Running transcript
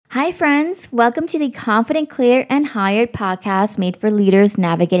Hi, friends. Welcome to the Confident, Clear, and Hired podcast made for leaders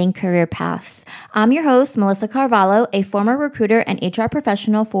navigating career paths. I'm your host, Melissa Carvalho, a former recruiter and HR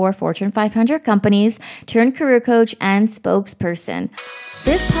professional for Fortune 500 companies, turned career coach and spokesperson.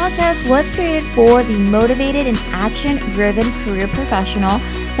 This podcast was created for the motivated and action-driven career professional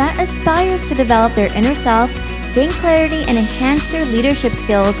that aspires to develop their inner self, gain clarity, and enhance their leadership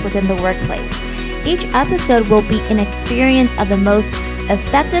skills within the workplace. Each episode will be an experience of the most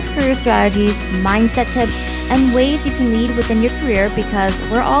effective career strategies, mindset tips, and ways you can lead within your career because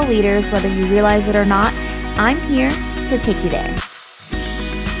we're all leaders, whether you realize it or not. I'm here to take you there.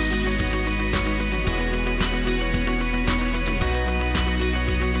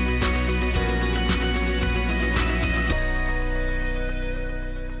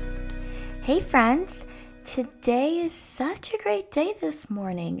 Hey friends, today is such a great day this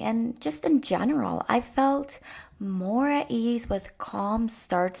morning, and just in general, I felt more at ease with calm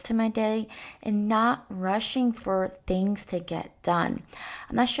starts to my day and not rushing for things to get done.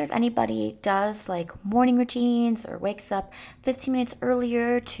 I'm not sure if anybody does like morning routines or wakes up 15 minutes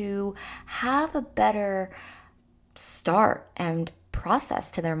earlier to have a better start and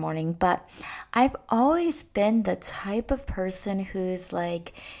process to their morning, but I've always been the type of person who's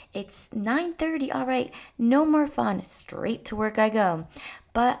like, it's 9:30, all right, no more fun, straight to work I go.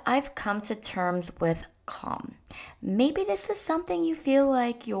 But I've come to terms with calm. Maybe this is something you feel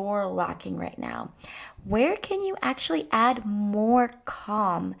like you're lacking right now. Where can you actually add more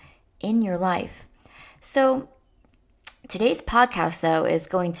calm in your life? So today's podcast, though, is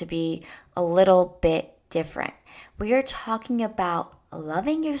going to be a little bit different. We are talking about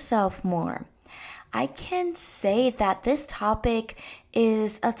loving yourself more. I can say that this topic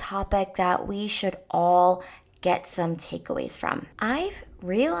is a topic that we should all get some takeaways from. I've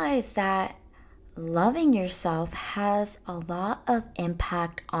realized that loving yourself has a lot of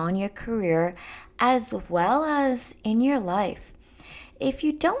impact on your career as well as in your life. If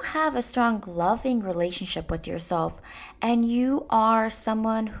you don't have a strong, loving relationship with yourself and you are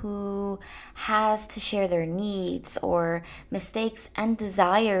someone who has to share their needs or mistakes and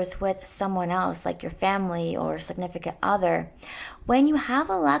desires with someone else, like your family or significant other, when you have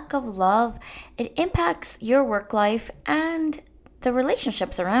a lack of love, it impacts your work life and the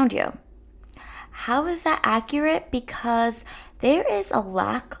relationships around you. How is that accurate? Because there is a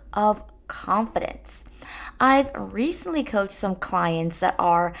lack of confidence. I've recently coached some clients that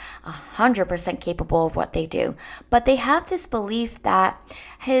are 100% capable of what they do, but they have this belief that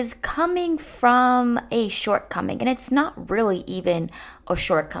is coming from a shortcoming, and it's not really even a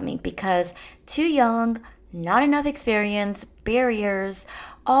shortcoming because too young, not enough experience, barriers,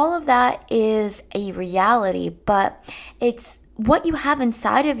 all of that is a reality, but it's what you have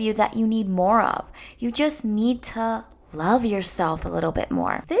inside of you that you need more of. You just need to love yourself a little bit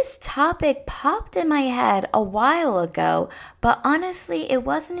more. This topic popped in my head a while ago, but honestly, it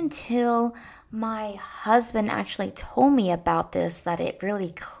wasn't until my husband actually told me about this that it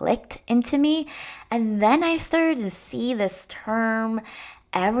really clicked into me. And then I started to see this term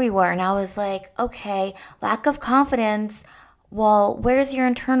everywhere, and I was like, okay, lack of confidence. Well, where's your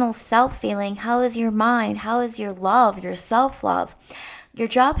internal self feeling? How is your mind? How is your love, your self-love? Your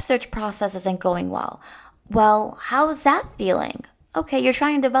job search process isn't going well. Well, how is that feeling? Okay, you're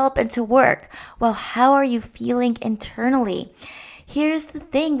trying to develop into work. Well, how are you feeling internally? Here's the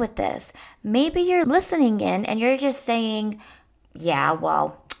thing with this. Maybe you're listening in and you're just saying, yeah,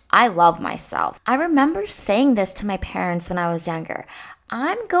 well, I love myself. I remember saying this to my parents when I was younger.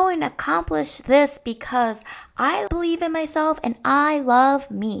 I'm going to accomplish this because I believe in myself and I love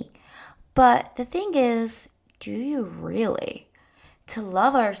me. But the thing is, do you really? To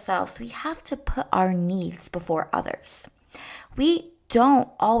love ourselves, we have to put our needs before others. We don't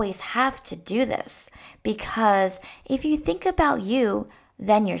always have to do this because if you think about you,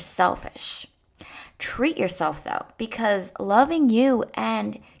 then you're selfish. Treat yourself though, because loving you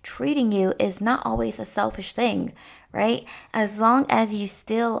and treating you is not always a selfish thing, right? As long as you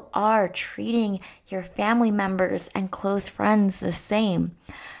still are treating your family members and close friends the same.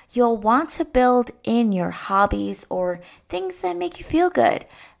 You'll want to build in your hobbies or things that make you feel good.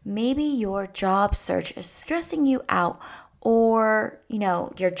 Maybe your job search is stressing you out or,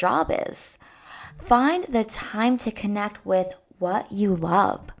 your job is. Find the time to connect with what you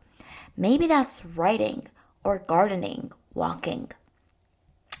love. Maybe that's writing or gardening, walking.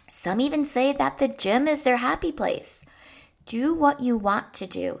 Some even say that the gym is their happy place. Do what you want to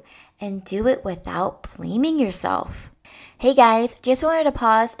do and do it without blaming yourself. Hey guys, just wanted to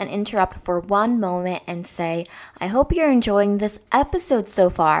pause and interrupt for one moment and say, I hope you're enjoying this episode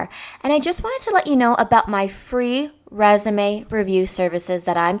so far. And I just wanted to let you know about my free resume review services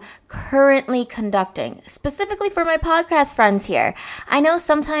that I'm currently conducting, specifically for my podcast friends here. I know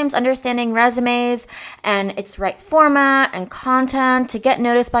sometimes understanding resumes and its right format and content to get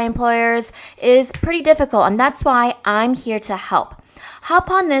noticed by employers is pretty difficult, and that's why I'm here to help.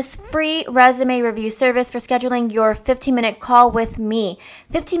 Hop on this free resume review service for scheduling your 15-minute call with me.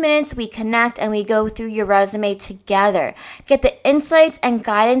 15 minutes, we connect and we go through your resume together. Get the insights and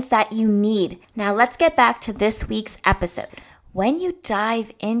guidance that you need. Now let's get back to this week's episode. When you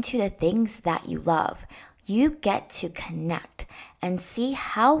dive into the things that you love, you get to connect and see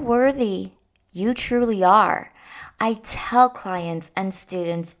how worthy you truly are. I tell clients and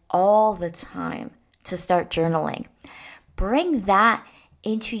students all the time to start journaling. Bring that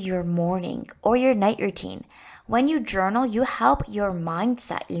into your morning or your night routine. When you journal, you help your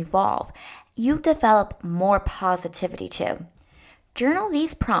mindset evolve. You develop more positivity too. Journal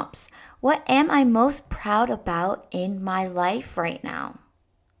these prompts. What am I most proud about in my life right now?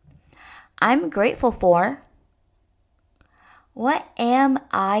 I'm grateful for. What am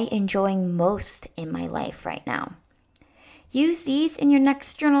I enjoying most in my life right now? Use these in your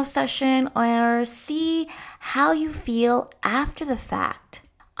next journal session or see how you feel after the fact.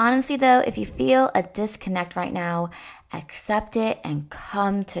 Honestly though, if you feel a disconnect right now, accept it and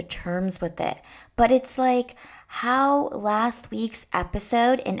come to terms with it. But it's like how last week's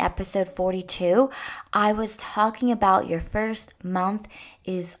episode, in episode 42, I was talking about your first month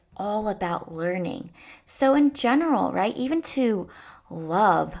is all about learning. So in general, right, even to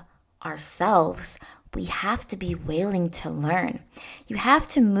love ourselves, we have to be willing to learn. You have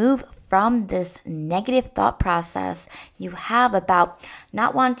to move from this negative thought process you have about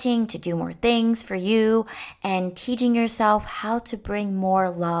not wanting to do more things for you and teaching yourself how to bring more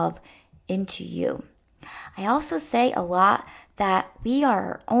love into you. I also say a lot that we are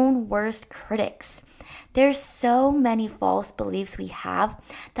our own worst critics. There's so many false beliefs we have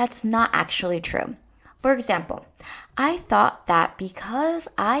that's not actually true. For example, I thought that because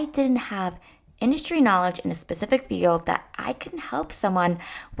I didn't have industry knowledge in a specific field that I can help someone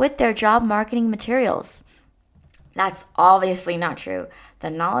with their job marketing materials. That's obviously not true. The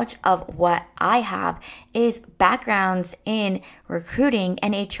knowledge of what I have is backgrounds in recruiting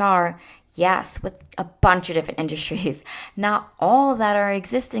and HR, yes, with a bunch of different industries. Not all that are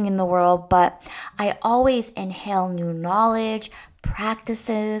existing in the world, but I always inhale new knowledge,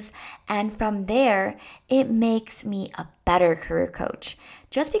 practices, and from there, it makes me a better career coach.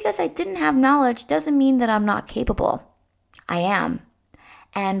 Just because I didn't have knowledge doesn't mean that I'm not capable. I am.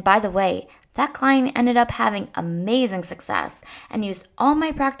 And by the way, that client ended up having amazing success and used all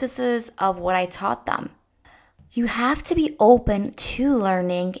my practices of what I taught them. You have to be open to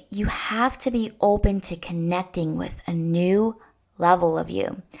learning. You have to be open to connecting with a new level of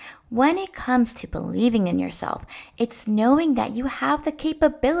you. When it comes to believing in yourself, it's knowing that you have the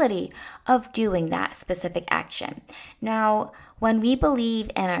capability of doing that specific action. Now, when we believe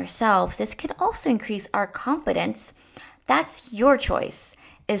in ourselves, this can also increase our confidence. That's your choice,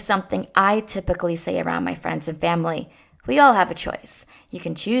 is something I typically say around my friends and family. We all have a choice. You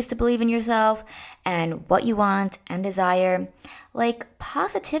can choose to believe in yourself and what you want and desire. Like,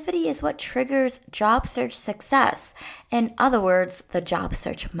 positivity is what triggers job search success. In other words, the job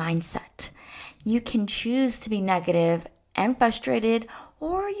search mindset. You can choose to be negative and frustrated,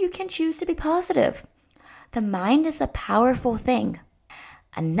 or you can choose to be positive. The mind is a powerful thing.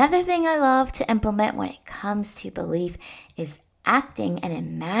 Another thing I love to implement when it comes to belief is acting and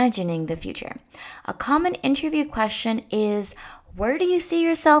imagining the future. A common interview question is, where do you see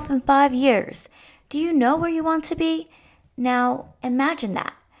yourself in 5 years? Do you know where you want to be? Now, imagine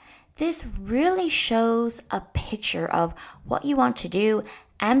that. This really shows a picture of what you want to do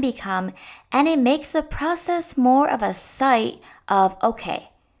and become, and it makes the process more of a sight of, okay,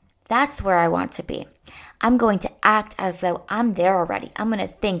 that's where I want to be. I'm going to act as though I'm there already. I'm going to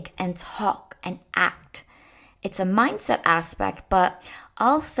think and talk and act. It's a mindset aspect, but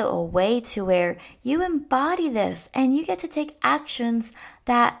also a way to where you embody this and you get to take actions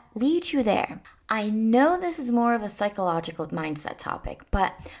that lead you there. I know this is more of a psychological mindset topic,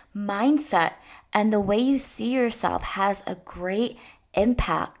 but mindset and the way you see yourself has a great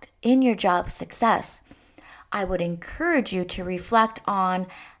impact in your job success. I would encourage you to reflect on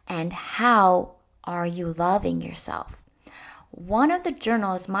and how are you loving yourself. One of the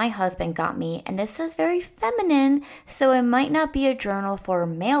journals my husband got me, and this is very feminine, so it might not be a journal for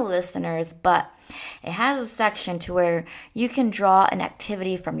male listeners, but it has a section to where you can draw an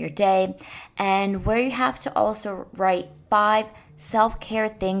activity from your day and where you have to also write 5 self-care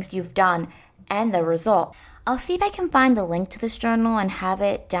things you've done and the result. I'll see if I can find the link to this journal and have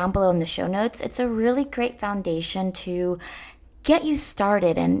it down below in the show notes. It's a really great foundation to get you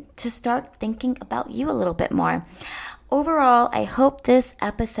started and to start thinking about you a little bit more. Overall, I hope this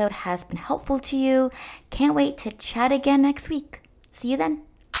episode has been helpful to you. Can't wait to chat again next week. See you then.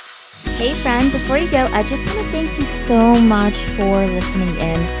 Hey friend, before you go, I just want to thank you so much for listening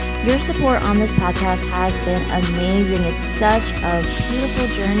in. Your support on this podcast has been amazing. It's such a beautiful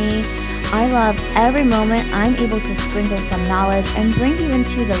journey. I love every moment I'm able to sprinkle some knowledge and bring you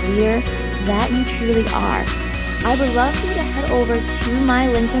into the leader that you truly are. I would love for you to head over to my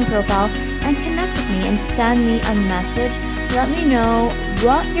LinkedIn profile and connect with me and send me a message. Let me know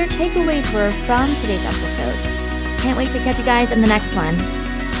what your takeaways were from today's episode. Can't wait to catch you guys in the next one.